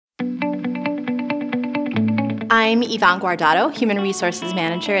I'm Yvonne Guardado, Human Resources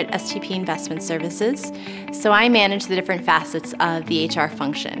Manager at STP Investment Services. So I manage the different facets of the HR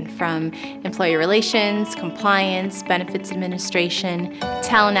function, from employee relations, compliance, benefits administration,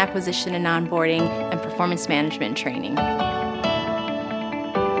 talent acquisition and onboarding, and performance management and training.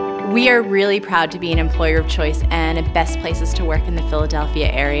 We are really proud to be an employer of choice and a best places to work in the Philadelphia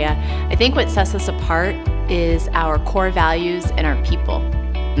area. I think what sets us apart is our core values and our people.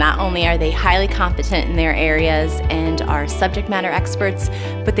 Not only are they highly competent in their areas and are subject matter experts,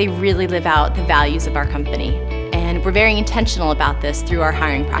 but they really live out the values of our company. And we're very intentional about this through our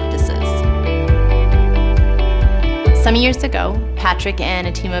hiring practices. Some years ago, Patrick and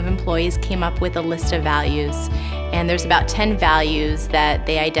a team of employees came up with a list of values. And there's about 10 values that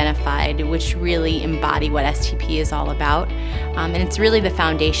they identified which really embody what STP is all about. And it's really the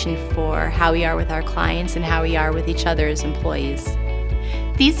foundation for how we are with our clients and how we are with each other as employees.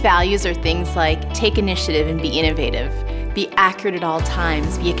 These values are things like take initiative and be innovative, be accurate at all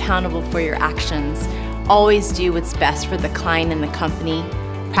times, be accountable for your actions, always do what's best for the client and the company,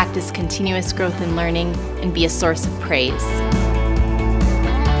 practice continuous growth and learning, and be a source of praise.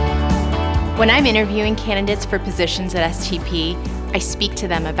 When I'm interviewing candidates for positions at STP, I speak to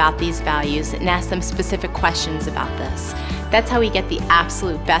them about these values and ask them specific questions about this. That's how we get the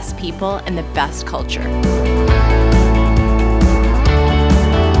absolute best people and the best culture.